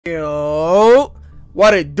Yo,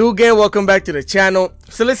 what it do, gang? Welcome back to the channel.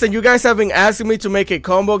 So listen, you guys have been asking me to make a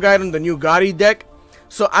combo guide on the new Ghoti deck.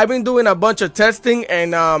 So I've been doing a bunch of testing,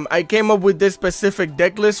 and I came up with this specific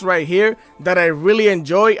deck list right here that I really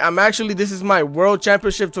enjoy. This is my World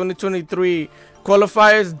Championship 2023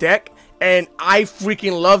 qualifiers deck, and I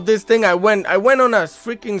freaking love this thing. I went on a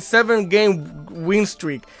freaking 7-game win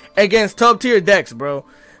streak against top tier decks, bro.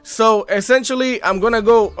 So essentially, I'm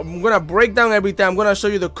gonna break down everything. I'm gonna show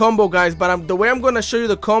you the combo guys, but the way I'm gonna show you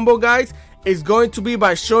the combo guys is going to be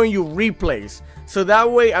by showing you replays. So that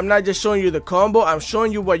way, I'm not just showing you the combo, I'm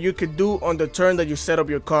showing you what you could do on the turn that you set up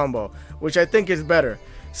your combo, which I think is better.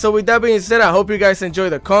 So with that being said, I hope you guys enjoy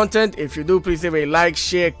the content. If you do, please leave a like,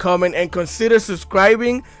 share, comment, and consider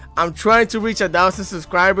subscribing. I'm trying to reach 1,000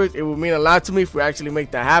 subscribers. It would mean a lot to me if we actually make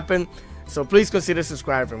that happen. So please consider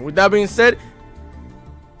subscribing. With that being said,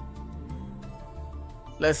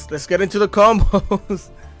 let's get into the combos.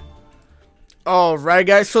 Alright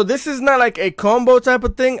guys, so this is not like a combo type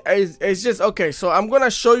of thing. It's just, okay, so I'm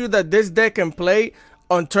gonna show you that this deck can play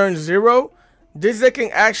on turn 0. This deck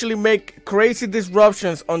can actually make crazy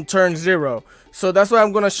disruptions on turn 0. So that's why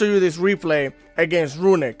I'm gonna show you this replay against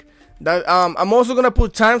Runic. I'm also gonna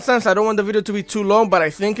put timestamps. I don't want the video to be too long, but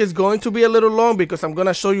I think it's going to be a little long because I'm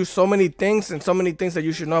gonna show you so many things and so many things that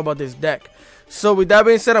you should know about this deck. So with that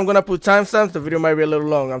being said, I'm gonna put timestamps. The video might be a little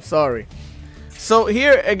long, I'm sorry. So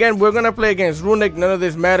here again, we're gonna play against Runic. None of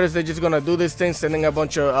this matters. They're just gonna do this thing, sending a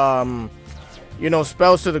bunch of you know,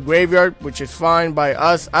 spells to the graveyard, which is fine by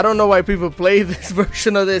us. I don't know why people play this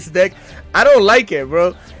version of this deck. I don't like it,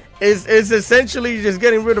 bro. It's essentially just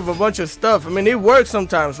getting rid of a bunch of stuff. I mean, it works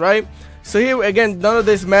sometimes, right? So here again, none of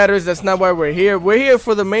this matters. That's not why we're here. We're here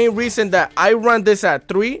for the main reason that I run this at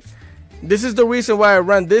 3. This is the reason why I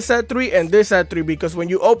run this at 3 and this at 3, because when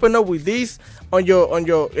you open up with these and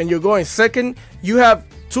you're going second, you have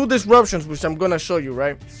 2 disruptions, which I'm gonna show you,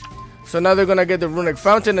 right? So now they're gonna get the Runic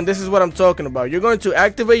Fountain, and this is what I'm talking about. You're going to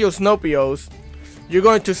activate your Snopios. You're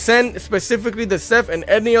going to send specifically the Seth and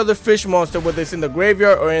any other fish monster, whether it's in the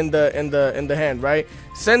graveyard or in the hand, right?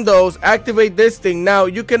 Send those. Activate this thing. Now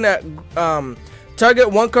you can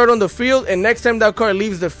target 1 card on the field, and next time that card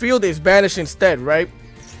leaves the field, it's banished instead, right?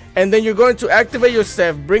 And then you're going to activate your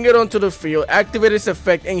Seth, bring it onto the field, activate its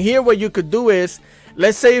effect. And here what you could do is,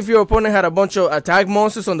 let's say if your opponent had a bunch of attack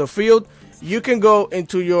monsters on the field, you can go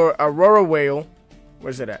into your Aurora Whale,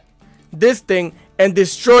 where's it at? This thing, and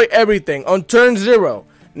destroy everything on turn 0.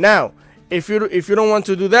 Now, if you don't want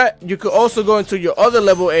to do that, you could also go into your other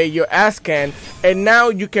level A, your Ascan, and now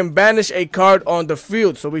you can banish a card on the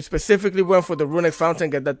field. So we specifically went for the Runic Fountain,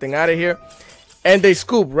 get that thing out of here. And they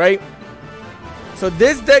scoop, right? So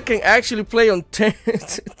this deck can actually play on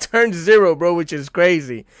turn 0, bro, which is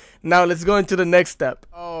crazy. Now let's go into the next step.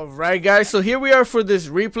 Alright guys, so here we are for this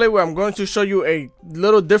replay where I'm going to show you a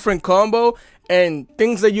little different combo and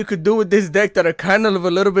things that you could do with this deck that are kind of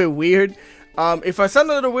a little bit weird. If I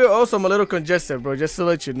sound a little weird, also I'm a little congested, bro, just to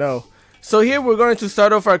let you know. So here we're going to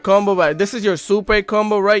start off our combo by, this is your Super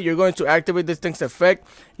combo, right? You're going to activate this thing's effect.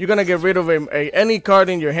 You're going to get rid of any card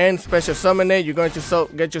in your hand, special summon it. You're going to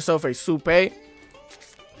get yourself a Super.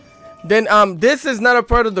 Then this is not a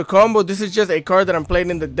part of the combo. This is just a card that I'm playing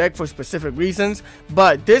in the deck for specific reasons.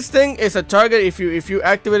 But this thing is a target. If you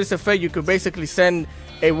activate this effect, you could basically send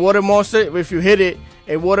a water monster. If you hit it,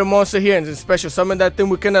 a water monster here, and then special summon that thing,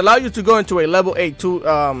 we can allow you to go into a level 8 to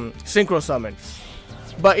synchro summon.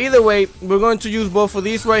 But either way, we're going to use both of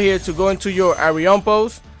these right here to go into your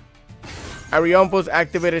Ariampos. Ariampos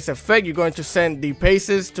activate its effect. You're going to send the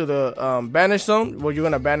Paces to the banish zone, where you're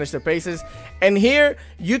going to banish the Paces. And here,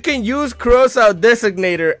 you can use Crossout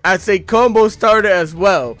Designator as a combo starter as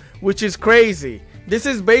well, which is crazy. This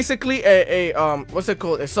is basically a what's it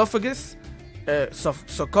called? Esophagus?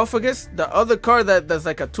 Sarcophagus? The other card that's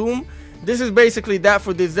like a tomb. This is basically that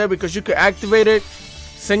for this deck, because you could activate it,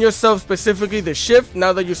 send yourself specifically the shift,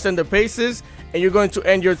 now that you send the Paces, and you're going to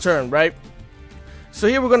end your turn, right? So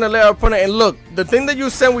here we're going to let our opponent, and look, the thing that you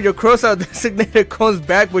send with your Crossout Designator comes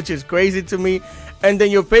back, which is crazy to me. And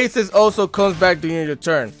then your Paces also comes back during your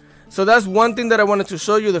turn. So that's one thing that I wanted to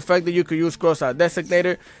show you, the fact that you could use Crossout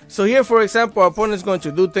Designator. So here, for example, our opponent is going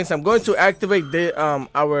to do things. I'm going to activate the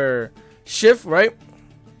our shift, right?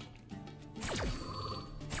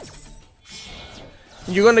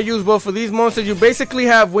 You're going to use both of these monsters. You basically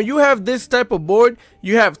have, when you have this type of board,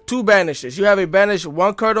 you have 2 banishes. You have a banish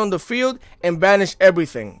 1 card on the field and banish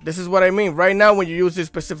everything. This is what I mean. Right now, when you use this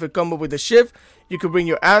specific combo with the shift, you can bring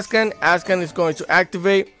your Ascan. Ascan is going to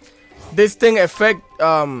activate this thing effect.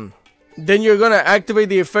 Then you're going to activate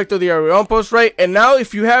the effect of the Ariampos, right? And now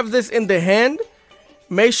if you have this in the hand,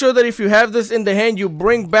 make sure that if you have this in the hand, you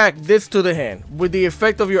bring back this to the hand with the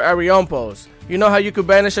effect of your Ariampos. You know how you could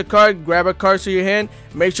banish a card, grab a card to your hand?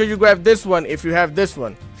 Make sure you grab this one if you have this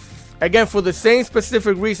one. Again, for the same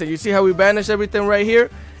specific reason. You see how we banish everything right here?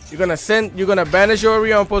 You're gonna banish your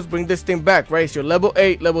Ariampos, bring this thing back, right? It's your level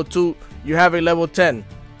 8, level 2, you have a level 10.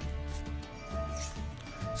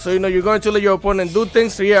 So, you know, you're going to let your opponent do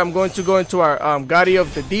things. So, yeah, I'm going to go into our Ghoti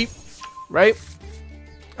of the Deep, right?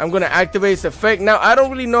 I'm going to activate its effect. Now, I don't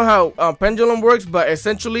really know how Pendulum works, but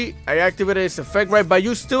essentially, I activated its effect, right? But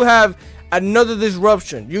you still have another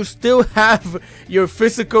disruption. You still have your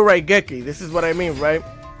physical Raigeki. This is what I mean, right?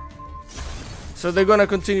 So, they're going to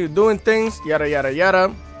continue doing things, yada, yada,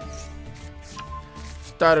 yada.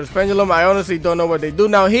 Starter's Pendulum, I honestly don't know what they do.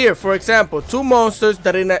 Now, here, for example, 2 monsters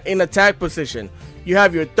that are in attack position. You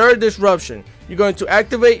have your third disruption. You're going to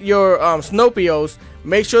activate your Snopios.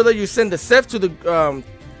 Make sure that you send the Ceph to the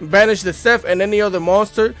banish the Ceph and any other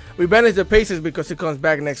monster. We banish the Paces because it comes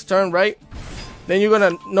back next turn, right? Then you're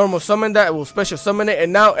gonna normal summon that. It will special summon it,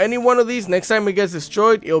 and now any one of these, next time it gets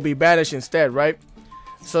destroyed, it'll be banished instead, right?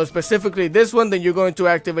 So specifically this one, then you're going to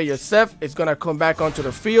activate your Ceph. It's gonna come back onto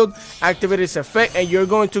the field, activate its effect, and you're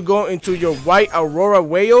going to go into your White Aurora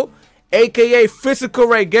Whale, aka physical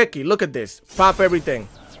Raigeki. Look at this. Pop everything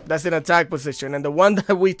that's in attack position. And the one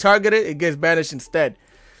that we targeted, it gets banished instead.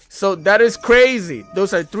 So that is crazy.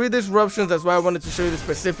 Those are 3 disruptions. That's why I wanted to show you the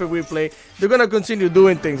specific replay. They're going to continue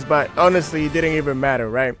doing things, but honestly, it didn't even matter,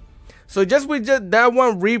 right? So just with that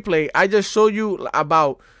one replay, I just showed you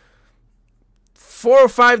about 4 or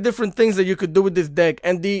 5 different things that you could do with this deck.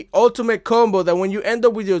 And the ultimate combo that when you end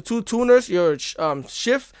up with your 2 tuners, your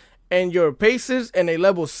Shift and your Paces and a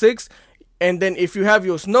level 6, and then if you have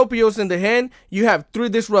your Snopios in the hand, you have 3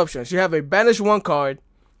 disruptions. You have a banish 1 card,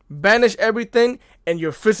 banish everything, and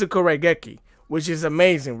your physical Raigeki, which is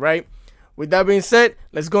amazing, right? With that being said,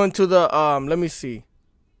 let's go into the let me see.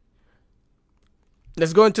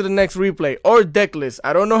 Let's go into the next replay or deck list.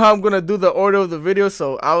 I don't know how I'm gonna do the order of the video,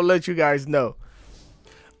 so I'll let you guys know.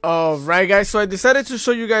 Alright guys, so I decided to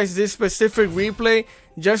show you guys this specific replay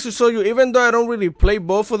just to show you, even though I don't really play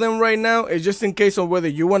both of them right now, it's just in case on whether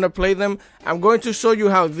you want to play them. I'm going to show you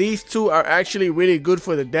how these 2 are actually really good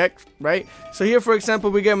for the deck, right? So here, for example,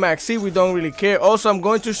 we get Maxi, we don't really care. Also, I'm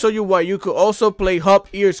going to show you why you could also play Hop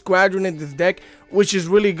Ear Squadron in this deck, which is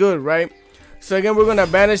really good, right? So again, we're going to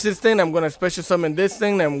banish this thing, I'm going to special summon this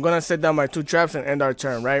thing, and I'm going to set down my 2 traps and end our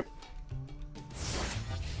turn, right?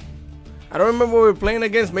 I don't remember what we're playing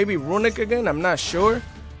against. Maybe Runic again. I'm not sure.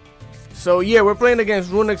 So yeah, we're playing against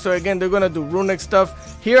Runic. So again, they're gonna do Runic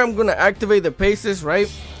stuff. Here I'm gonna activate the Paces, right?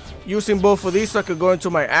 Using both of these so I could go into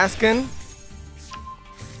my Asken.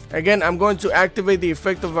 Again, I'm going to activate the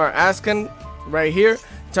effect of our Asken right here,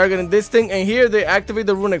 targeting this thing. And here they activate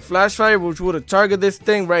the Runic Flashfire, which would have targeted this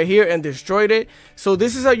thing right here and destroyed it. So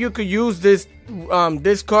this is how you could use this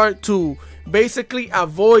this card to basically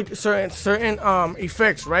avoid certain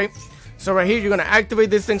effects, right? So right here, you're going to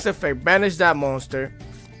activate this thing's effect, banish that monster,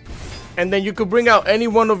 and then you could bring out any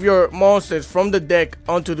one of your monsters from the deck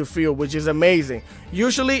onto the field, which is amazing.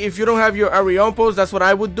 Usually, if you don't have your Ariampos, that's what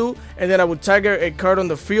I would do, and then I would trigger a card on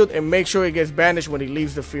the field and make sure it gets banished when it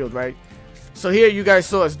leaves the field, right? So here, you guys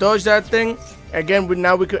saw us dodge that thing. Again,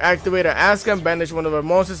 now we could activate our Askan, banish one of our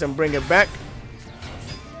monsters, and bring it back.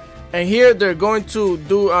 And here, they're going to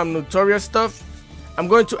do Notorious stuff. I'm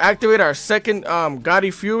going to activate our second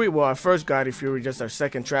Ghoti Fury, well, our first Ghoti Fury, just our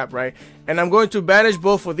second trap, right? And I'm going to banish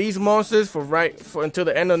both of these monsters for until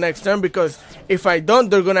the end of next turn, because if I don't,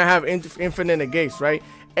 they're gonna have infinite negates, right?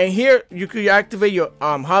 And here you could activate your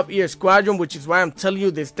Hop Ear Squadron, which is why I'm telling you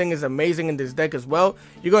this thing is amazing in this deck as well.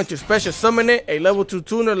 You're going to special summon it, a level 2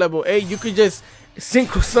 tuner, level 8. You could just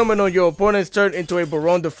synchro summon on your opponent's turn into a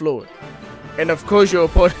Baron de Fluid, and of course your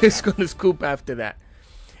opponent is gonna scoop after that.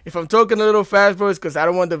 If I'm talking a little fast, bro, it's because I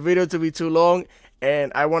don't want the video to be too long,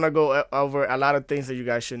 and I want to go over a lot of things that you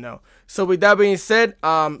guys should know. So with that being said,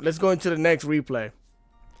 let's go into the next replay.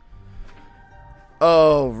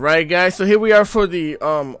 Alright guys, so here we are for the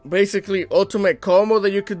basically ultimate combo that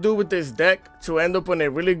you could do with this deck to end up on a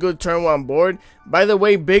really good turn 1 board. By the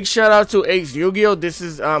way, big shout out to Ace Yu-Gi-Oh! This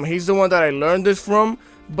is he's the one that I learned this from.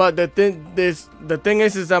 But the thing is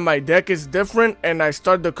that my deck is different and I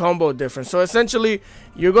start the combo different. So essentially,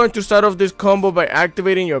 you're going to start off this combo by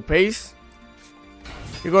activating your Pace.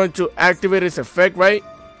 You're going to activate its effect, right?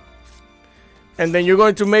 And then you're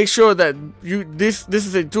going to make sure that this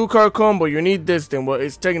is a 2-card combo. You need this thing. Well,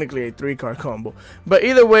 it's technically a 3-card combo. But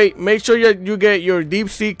either way, make sure you get your Deep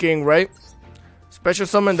Sea King, right? Special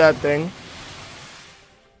summon that thing.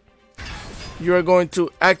 You are going to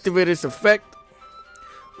activate its effect.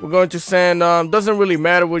 We're going to send, doesn't really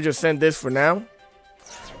matter, we'll just send this for now.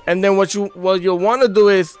 And then what you'll want to do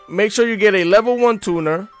is make sure you get a level 1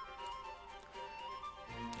 tuner,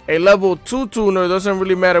 a level 2 tuner, doesn't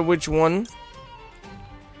really matter which one,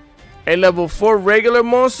 a level 4 regular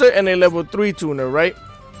monster, and a level 3 tuner, right?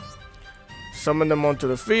 Summon them onto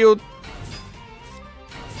the field.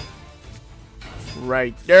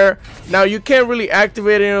 Right there. Now you can't really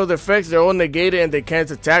activate any of the effects. They're all negated and they can't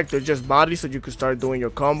attack. They're just bodies, so you can start doing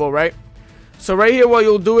your combo, right? So right here, what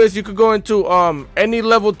you'll do is you could go into any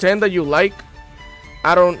level 10 that you like.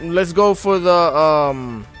 Let's go for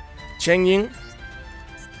the Cheng Ying.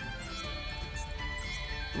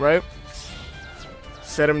 Right?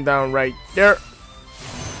 Set him down right there.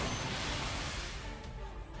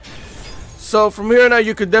 So from here now,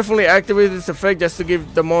 you could definitely activate this effect just to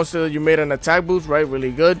give the monster that you made an attack boost, right?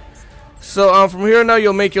 Really good. So from here now,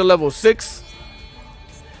 you'll make your level 6.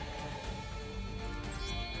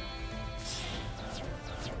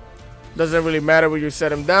 Doesn't really matter where you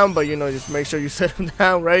set him down, but you know, just make sure you set him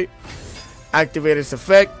down, right? Activate this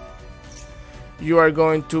effect. You are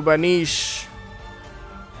going to banish.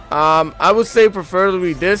 I would say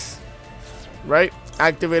preferably this, right?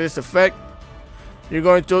 Activate this effect. You're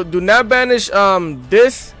going to do not banish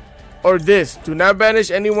this or this. Do not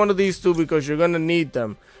banish any one of these two because you're gonna need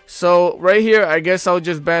them. So right here, I guess I'll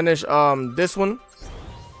just banish this one.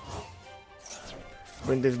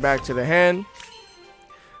 Bring this back to the hand.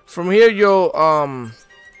 From here, you'll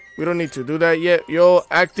we don't need to do that yet. You'll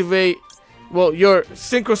activate, well, your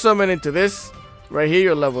synchro summon into this right here.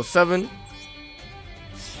 You're level 7.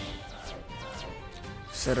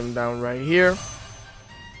 Set him down right here.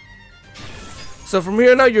 So from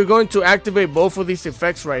here now, you're going to activate both of these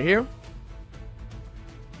effects right here.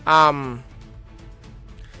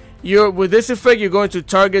 With this effect, you're going to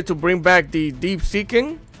target to bring back the Deep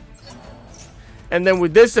Seeking. And then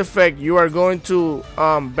with this effect, you are going to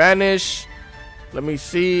banish, let me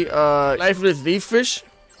see, Lifeless Leaf Fish.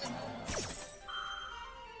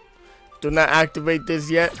 Do not activate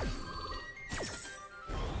this yet.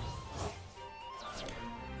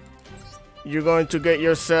 You're going to get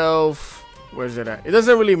yourself, where's it at? It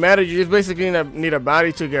doesn't really matter. You just basically need a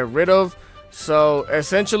body to get rid of. So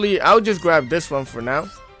essentially, I'll just grab this one for now.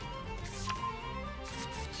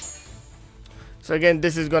 So again,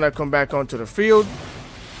 this is going to come back onto the field.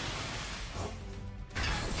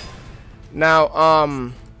 Now,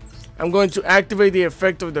 I'm going to activate the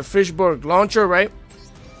effect of the Fishborg Launcher, right?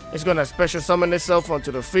 It's going to special summon itself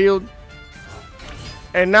onto the field.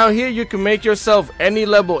 And now here you can make yourself any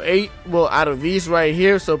level 8, well, out of these right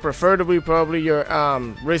here. So preferably probably your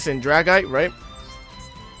Risen Dragite, right?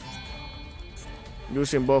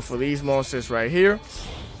 Using both of these monsters right here.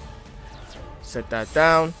 Set that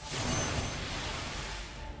down.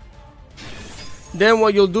 Then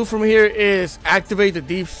what you'll do from here is activate the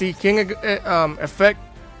Deep Sea King effect.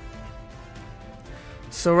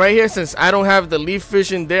 So right here, since I don't have the Leaf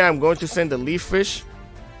Fish in there, I'm going to send the Leaf Fish.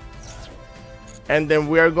 And then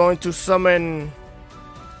we are going to summon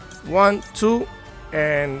 1, 2,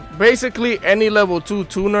 and basically any level 2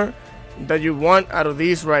 tuner that you want out of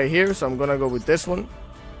these right here. So I'm gonna go with this one.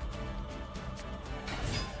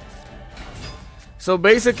 So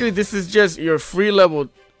basically this is just your free level.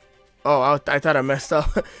 Oh, I thought I messed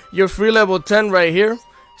up. Your free level 10 right here.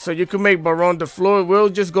 So you can make Baron de Fleur. We'll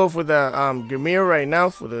just go for the Gamir right now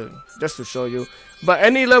for the just to show you. But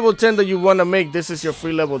any level 10 that you want to make, this is your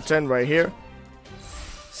free level 10 right here.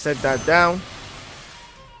 Set that down.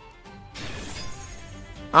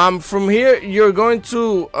 From here, you're going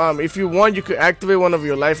to, if you want, you could activate one of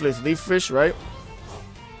your Lifeless Leaf Fish, right?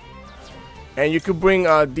 And you could bring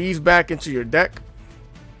these back into your deck.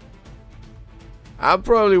 I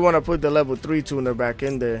probably want to put the level 3 tuner back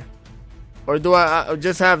in there. Or do I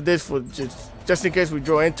just have this for just in case we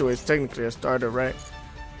draw into it? It's technically a starter, right?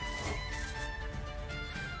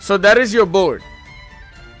 So that is your board.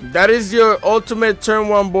 That is your ultimate turn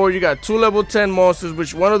 1 board. You got 2 level 10 monsters,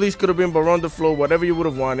 which one of these could have been Baron de Fleur, whatever you would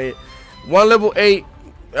have wanted. 1 level 8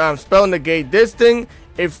 spell negate. This thing,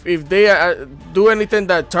 if they do anything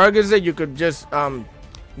that targets it, you could just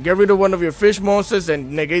get rid of one of your fish monsters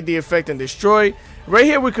and negate the effect and destroy. Right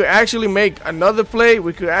here, we could actually make another play.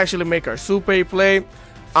 We could actually make our Super play.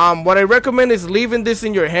 What I recommend is leaving this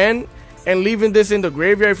in your hand and leaving this in the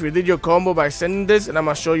graveyard if you did your combo by sending this, and I'm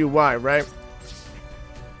gonna show you why, right?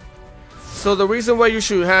 So the reason why you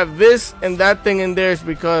should have this and that thing in there is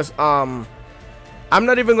because I'm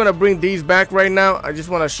not even gonna bring these back right now. I just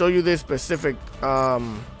want to show you this specific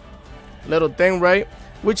little thing, right?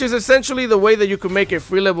 Which is essentially the way that you can make a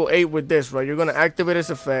free level 8 with this, right? You're gonna activate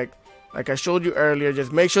this effect, Like I showed you earlier,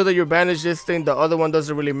 just make sure that you banish this thing. The other one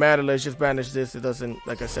doesn't really matter. Let's just banish this. It doesn't,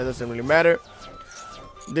 like I said, doesn't really matter.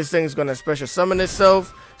 This thing is gonna special summon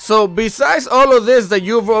itself. So besides all of this that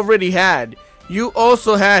you've already had, you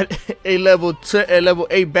also had a level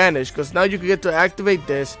 8 banish, because now you can get to activate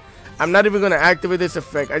this. I'm not even gonna activate this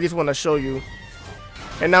effect. I just want to show you.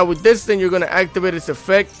 And now with this thing, you're gonna activate its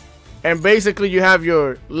effect, and basically you have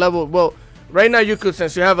your level. Well, right now you could,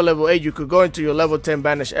 since you have a level 8, you could go into your level 10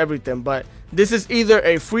 banish everything. But this is either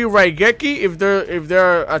a free Raigeki if there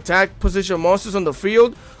are attack position monsters on the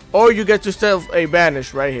field, or you get to stealth a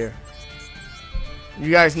banish right here.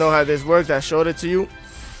 You guys know how this works. I showed it to you.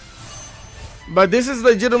 But this is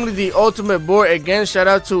legitimately the ultimate board. Again, shout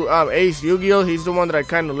out to Ace Yu-Gi-Oh! He's the one that I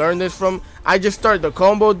kind of learned this from. I just start the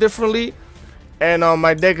combo differently, and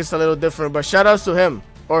my deck is a little different. But shout outs to him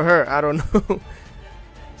or her. I don't know.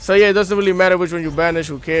 So yeah, it doesn't really matter which one you banish.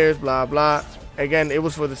 Who cares? Blah blah. Again, it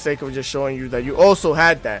was for the sake of just showing you that you also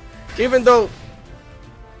had that. Even though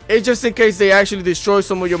it's just in case they actually destroy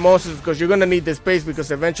some of your monsters, because you're gonna need this space,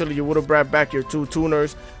 because eventually you would have brought back your 2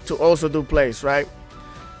 tuners to also do plays, right?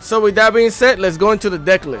 So with that being said, let's go into the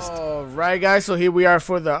deck list. Alright guys, so here we are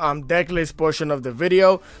for the deck list portion of the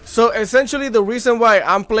video. So essentially the reason why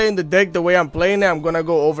I'm playing the deck the way I'm playing it, I'm gonna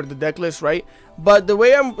go over the deck list, right? But the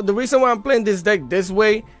reason why I'm playing this deck this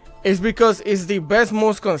way is because it's the best,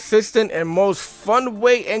 most consistent, and most fun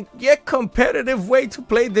way, and yet competitive way to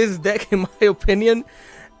play this deck, in my opinion.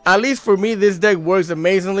 At least for me, this deck works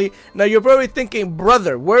amazingly. Now you're probably thinking,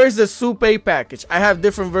 brother, where is the Soup A package? I have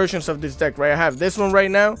different versions of this deck, right? I have this one right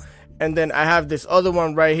now, and then I have this other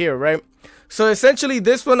one right here, right? So essentially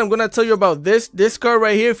this one, I'm gonna tell you about this card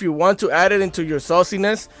right here. If you want to add it into your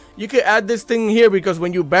sauciness, you can add this thing here, because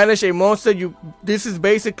when you banish a monster, this is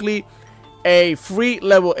basically a free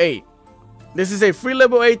level 8. This is a free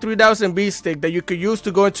level 8 3000 beat stick that you could use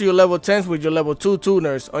to go into your level 10s with your level 2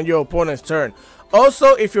 tuners on your opponent's turn.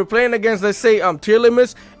 Also, if you're playing against, let's say, tier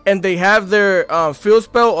limits, and they have their field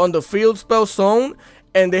spell on the field spell zone,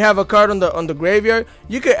 and they have a card on the graveyard,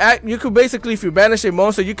 you could basically, if you banish a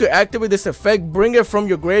monster, you could activate this effect, bring it from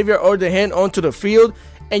your graveyard or the hand onto the field,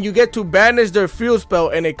 and you get to banish their field spell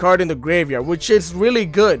and a card in the graveyard, which is really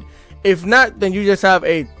good. If not, then you just have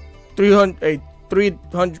a 300.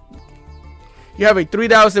 You have a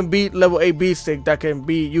 3000 beat level 8 beat stick that can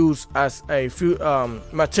be used as a few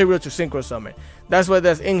material to synchro summon. That's why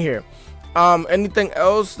that's in here. Anything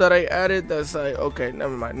else that I added that's like, okay,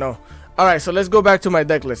 never mind, no. Alright, so let's go back to my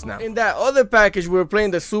deck list now. In that other package, we were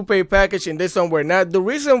playing the Soup A package. In this one, we're not. The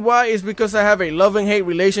reason why is because I have a love-and-hate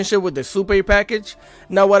relationship with the Soup A package.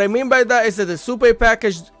 Now, what I mean by that is that the Soup A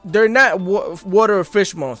package, they're not water or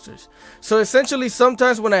fish monsters. So essentially,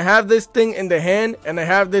 sometimes when I have this thing in the hand, and I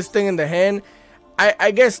have this thing in the hand,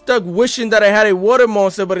 I get stuck wishing that I had a water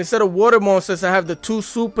monster, but instead of water monsters, I have the 2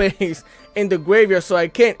 Soup A's in the graveyard, so I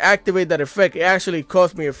can't activate that effect. It actually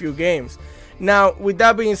cost me a few games. Now, with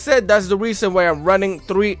that being said, that's the reason why I'm running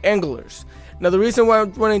 3 anglers. Now, the reason why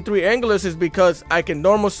I'm running 3 anglers is because I can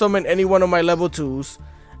normal summon any one of my level 2s.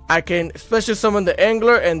 I can special summon the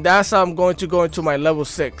angler, and that's how I'm going to go into my level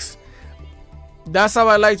 6. That's how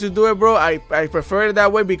I like to do it, bro. I prefer it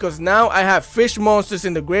that way, because now I have fish monsters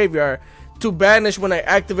in the graveyard to banish when I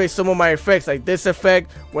activate some of my effects, like this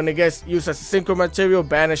effect. When it gets used as a synchro material,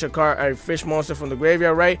 banish a fish monster from the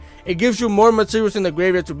graveyard, right? It gives you more materials in the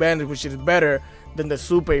graveyard to banish, which is better than the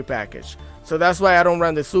Soup A package. So that's why I don't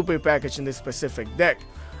run the Soup A package in this specific deck.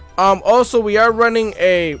 Also, we are running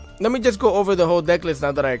let me just go over the whole deck list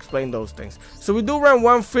now that I explained those things. So we do run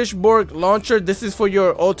 1 Fishborg launcher. This is for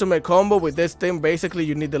your ultimate combo. With this thing, basically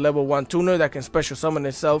you need the level 1 tuner that can special summon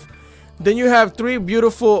itself. Then you have 3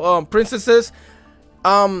 beautiful princesses.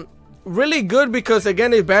 Really good, because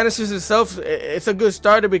again, it banishes itself. It's a good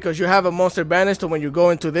starter because you have a monster banished, so when you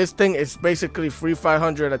go into this thing, it's basically free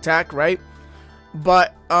 500 attack, right?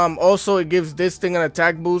 But also it gives this thing an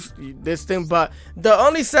attack boost, this thing. But the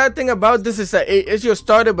only sad thing about this is that it's your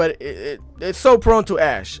starter, but it's so prone to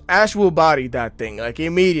Ash. Ash will body that thing like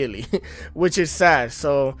immediately, which is sad.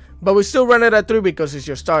 So, but we still run it at 3 because it's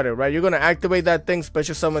your starter, right? You're gonna activate that thing,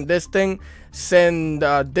 special summon this thing, send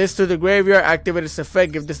this to the graveyard, activate its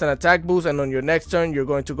effect, give this an attack boost, and on your next turn you're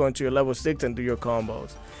going to go into your level 6 and do your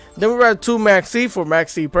combos. Then we run 2 Maxi for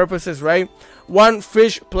Maxi purposes, right? 1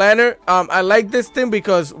 Fish Planner. I like this thing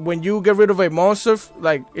because when you get rid of a monster,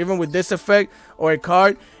 like even with this effect or a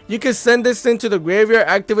card, you can send this thing to the graveyard,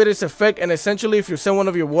 activate its effect, and essentially if you send one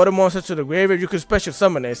of your water monsters to the graveyard, you can special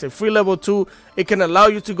summon it. It's a free level 2. It can allow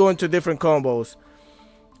you to go into different combos.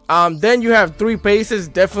 Then you have 3 Paces.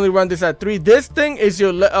 Definitely run this at 3. This thing is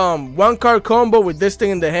your 1 card combo with this thing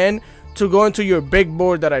in the hand to go into your big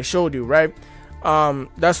board that I showed you, right?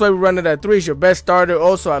 That's why we run it at 3. It's your best starter.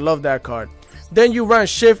 Also, I love that card. Then you run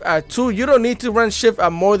Shift at 2. You don't need to run Shift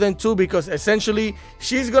at more than 2 because essentially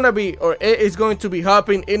she's gonna be, or it is going to be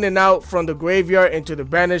hopping in and out from the graveyard into the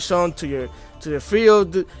banish zone to the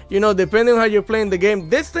field. You know, depending on how you're playing the game,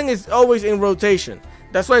 this thing is always in rotation.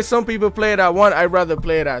 That's why some people play it at 1. I'd rather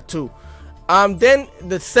play it at 2. Then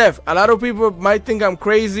the Seth. A lot of people might think I'm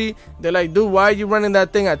crazy. They're like, dude, why are you running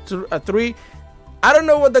that thing at 3? I don't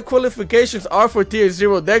know what the qualifications are for tier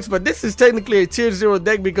 0 decks, but this is technically a tier 0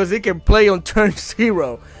 deck because it can play on turn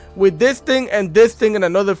 0. With this thing and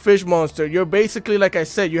another fish monster, you're basically, like I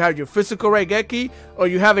said, you have your physical Raigeki, or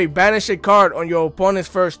you have a banished card on your opponent's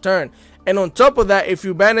first turn. And on top of that, if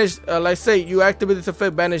you banish, let's say you activate this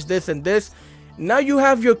effect, banish this and this, now you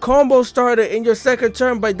have your combo starter in your second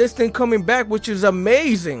turn by this thing coming back, which is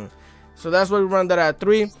amazing. So that's why we run that at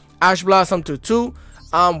 3. Ash Blossom to 2.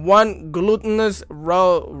 1 Glutinous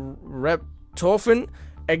Reptolfin,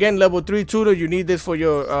 again level 3 tutor. You need this for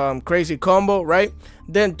your crazy combo, right?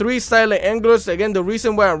 Then 3 Silent Anglers. Again, the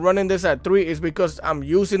reason why I'm running this at 3 is because I'm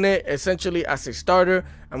using it essentially as a starter.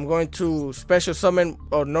 I'm going to special summon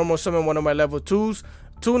or normal summon one of my level 2s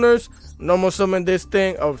tuners, normal summon this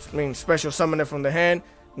thing, or special summon it from the hand,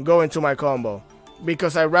 go into my combo,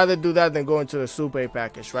 because I'd rather do that than go into the Super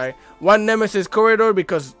package, right? 1 Nemesis Corridor,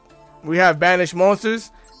 because we have banished monsters.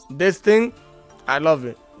 This thing, I love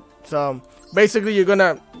it. So basically, you're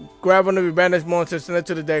gonna grab one of your banished monsters, send it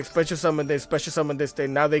to the deck, special summon this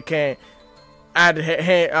thing. Now they can't add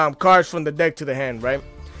cards from the deck to the hand, right?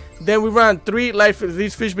 Then we run 3 Life of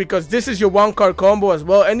these fish because this is your 1-card combo as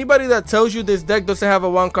well. Anybody that tells you this deck doesn't have a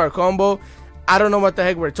 1-card combo, I don't know what the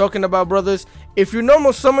heck we're talking about, brothers. If you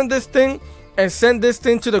normal summon this thing and send this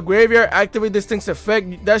thing to the graveyard, activate this thing's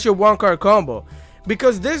effect, that's your 1-card combo.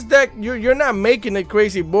 Because this deck, you're not making a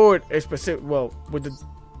crazy board, a specific, well, with the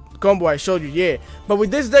combo I showed you, yeah. But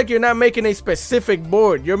with this deck, you're not making a specific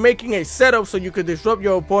board. You're making a setup so you could disrupt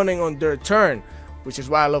your opponent on their turn, which is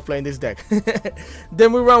why I love playing this deck.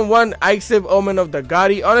 Then we run 1 Ixib Omen of the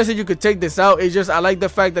Ghoti. Honestly, you could take this out. It's just, I like the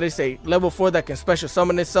fact that it's a level 4 that can special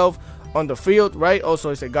summon itself on the field, right?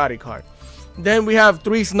 Also, it's a Ghoti card. Then we have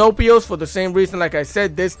 3 Snopios for the same reason. Like I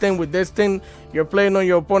said, this thing with this thing, you're playing on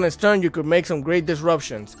your opponent's turn, you could make some great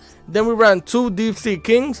disruptions. Then we run 2 Deep Sea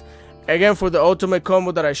Kings, again for the ultimate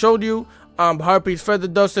combo that I showed you. Harpy's Feather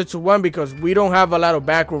Duster to 1 because we don't have a lot of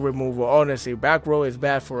back row removal. Honestly, back row is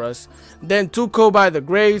bad for us. Then 2 Kobai the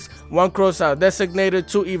Graves, 1 Crossout Designated,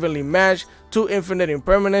 2 Evenly Matched, 2 Infinite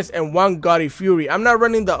Impermanence, and 1 Gaudy Fury. I'm not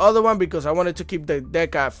running the other one because I wanted to keep the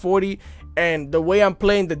deck at 40. And the way I'm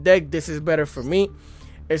playing the deck, this is better for me.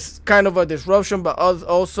 It's kind of a disruption, but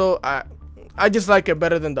also I just like it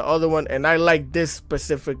better than the other one, and I like this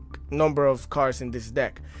specific number of cards in this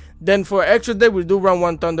deck. Then for extra deck, we do run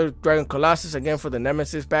 1 Thunder Dragon Colossus, again for the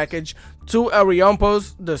Nemesis package. 2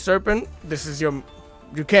 Ariampos the Serpent. This is you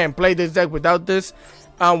can't play this deck without this.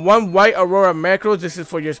 1 White Aurora Macros. This is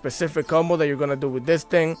for your specific combo that you're gonna do with this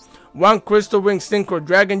thing. 1 Crystal Wing Synchro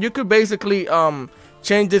Dragon. You could basically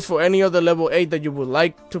change this for any other level 8 that you would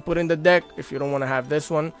like to put in the deck if you don't want to have this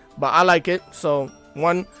one, but I like it. So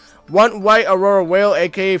 1 White Aurora Whale,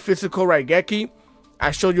 aka Physical Raigeki. I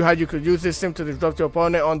showed you how you could use this sim to disrupt your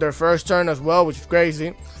opponent on their first turn as well, which is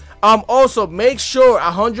crazy. Also make sure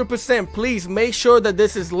 100%, please make sure that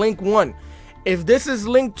this is link 1. If this is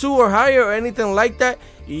link 2 or higher or anything like that,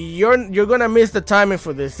 you're gonna miss the timing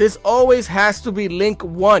for this. This always has to be link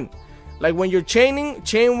 1. Like when you're chaining,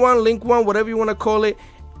 chain 1, link 1, whatever you want to call it,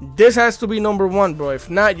 this has to be number 1, bro.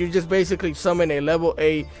 If not, you just basically summon a level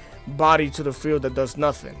A body to the field that does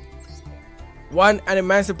nothing. 1 An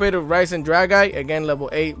Emancipated Rising Dragai, again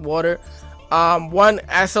level 8 water. 1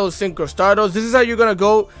 Assault Synchro Stardos. This is how you're gonna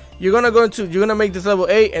go. You're gonna make this level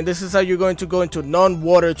 8, and this is how you're going to go into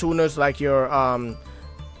non-water tuners like your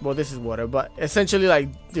well, this is water, but essentially like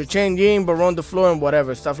your Chain Yin, Baron the Floor, and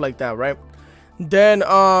whatever stuff like that, right? Then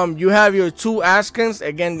you have your 2 Askins,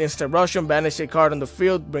 again instant Russian, banish a card on the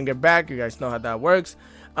field, bring it back. You guys know how that works.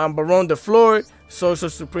 Baron the Floor, Sorcerer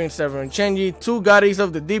Supreme Severin Chenji, 2 Goddess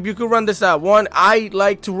of the Deep. You could run this at 1. I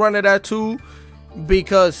like to run it at 2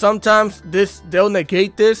 because sometimes they'll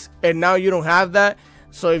negate this and now you don't have that.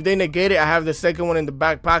 So if they negate it, I have the second one in the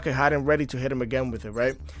back pocket hiding ready to hit him again with it,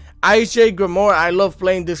 right? IJ Grimoire, I love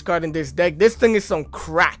playing this card in this deck. This thing is some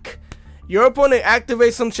crack. Your opponent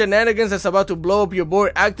activates some shenanigans that's about to blow up your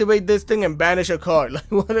board. Activate this thing and banish a card. Like,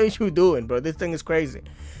 what are you doing, bro? This thing is crazy.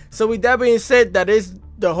 So with that being said, that is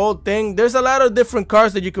the whole thing. There's a lot of different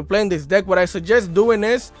cards that you could play in this deck. What I suggest doing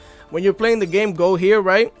is, when you're playing the game, go here,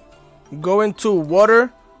 right? Go into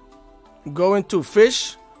water. Go into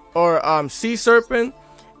fish. or Sea Serpent,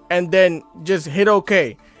 and then just hit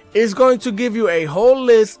OK. It's going to give you a whole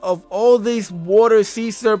list of all these water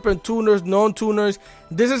Sea Serpent tuners, non-tuners.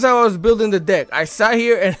 This is how I was building the deck. I sat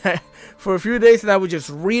here and for a few days and I was just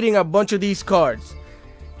reading a bunch of these cards.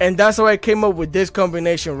 And that's how I came up with this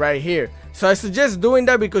combination right here. So I suggest doing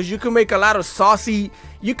that because you can make a lot of saucy.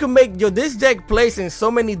 You can make this deck plays in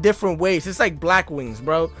so many different ways. It's like Black Wings,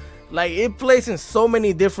 bro. Like, it plays in so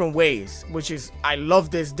many different ways, which is, I love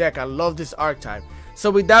this deck. I love this archetype. So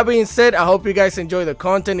with that being said, I hope you guys enjoy the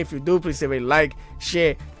content. If you do, please leave a like,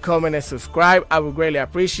 share, comment, and subscribe. I would greatly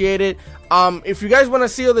appreciate it. If you guys want to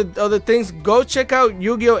see other things, go check out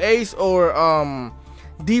Yu-Gi-Oh! Ace or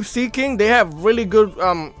Deep Sea King. They have really good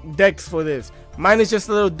decks for this. Mine is just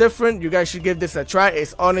a little different. You guys should give this a try.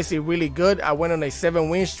 It's honestly really good. I went on a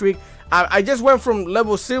 7-win streak. I just went from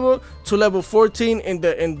level 0 to level 14 in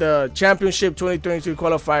the championship 2022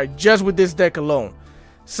 qualifier just with this deck alone.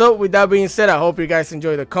 So with that being said, I hope you guys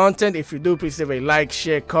enjoy the content. If you do, please leave a like,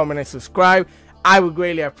 share, comment, and subscribe. I would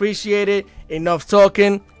greatly appreciate it. Enough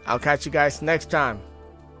talking. I'll catch you guys next time.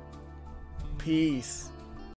 Peace.